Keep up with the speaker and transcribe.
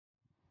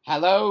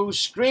Hello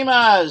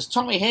Screamers,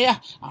 Tommy here,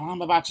 and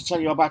I'm about to tell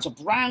you about a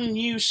brand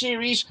new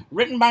series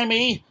written by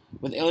me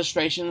with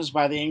illustrations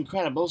by the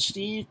incredible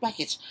Steve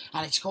Beckett,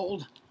 and it's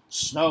called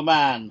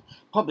Snowman,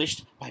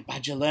 published by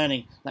Badger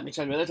Learning. Let me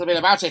tell you a little bit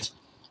about it.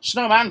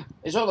 Snowman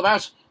is all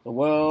about the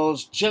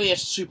world's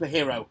chilliest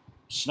superhero,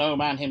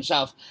 Snowman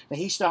himself. Now,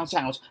 he starts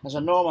out as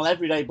a normal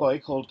everyday boy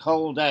called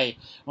Cold Day,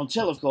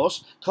 until of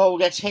course Cole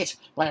gets hit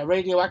by a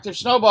radioactive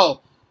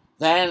snowball.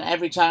 Then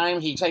every time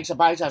he takes a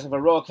bite out of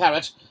a raw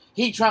carrot,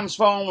 he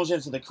transforms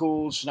into the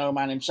cool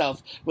Snowman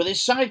himself, with his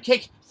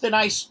sidekick, Thin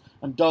Ice,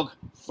 and dog,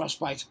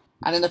 Frostbite.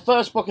 And in the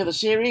first book of the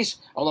series,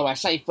 although I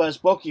say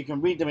first book, you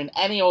can read them in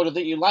any order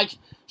that you like,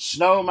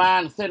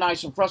 Snowman, Thin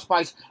Ice, and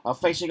Frostbite are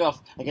facing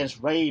off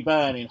against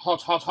Rayburn in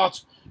Hot, Hot,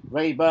 Hot.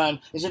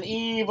 Rayburn is an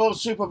evil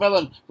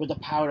supervillain with the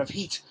power of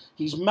heat.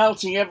 He's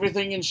melting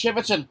everything in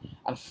Shiverton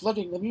and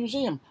flooding the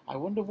museum. I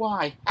wonder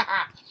why.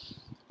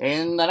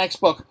 In the next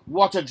book,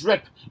 What a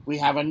Drip, we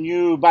have a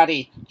new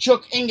baddie,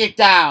 Chuck Inget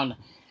Down.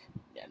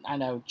 I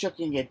know,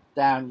 chucking it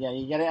down, yeah,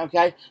 you get it,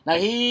 okay? Now,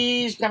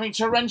 he's having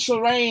torrential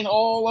rain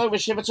all over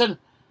Shiverton,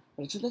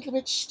 but it's a little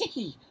bit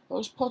sticky.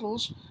 Those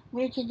puddles,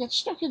 we can get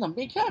stuck in them.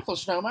 Be careful,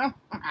 Snowman.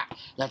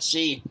 Let's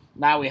see.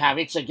 Now we have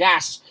It's a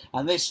Gas,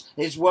 and this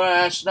is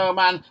where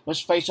Snowman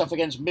must face off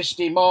against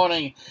Misty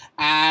Morning,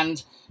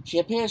 and she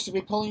appears to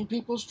be pulling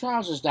people's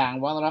trousers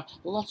down while there are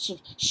lots of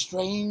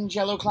strange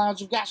yellow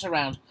clouds of gas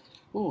around.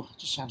 Ooh,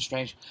 just sounds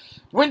strange.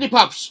 Windy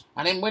Pops!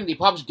 And in Windy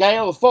Pops,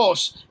 Gale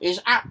Force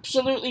is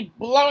absolutely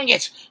blowing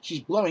it. She's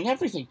blowing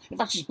everything. In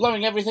fact, she's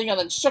blowing everything and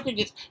then sucking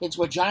it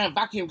into a giant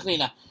vacuum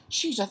cleaner.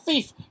 She's a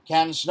thief.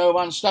 Can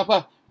Snowman stop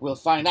her? We'll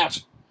find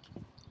out.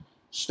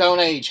 Stone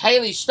Age.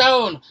 Haley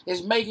Stone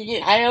is making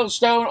it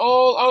hailstone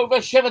all over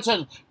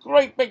Shiverton.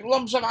 Great big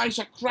lumps of ice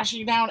are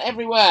crashing down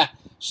everywhere.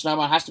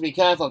 Snowman has to be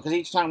careful, because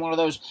each time one of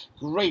those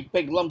great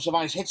big lumps of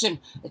ice hits him,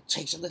 it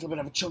takes a little bit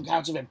of a chunk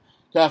out of him.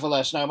 Careful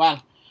there,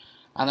 Snowman.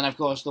 And then, of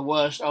course, the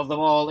worst of them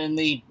all in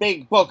the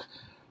big book,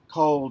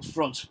 Cold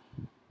Front.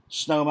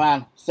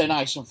 Snowman, Thin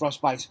Ice, and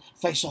Frostbite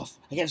face off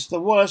against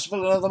the worst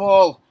villain of them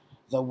all,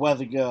 the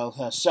Weather Girl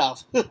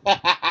herself.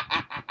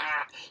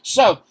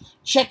 So,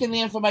 check in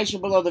the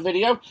information below the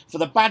video for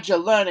the Badger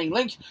Learning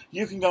link.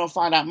 You can go and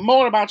find out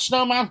more about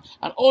Snowman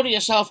and order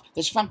yourself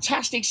this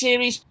fantastic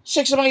series.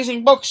 6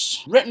 amazing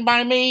books, written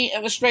by me,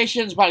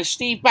 illustrations by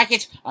Steve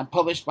Beckett, and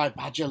published by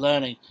Badger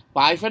Learning.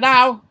 Bye for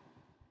now.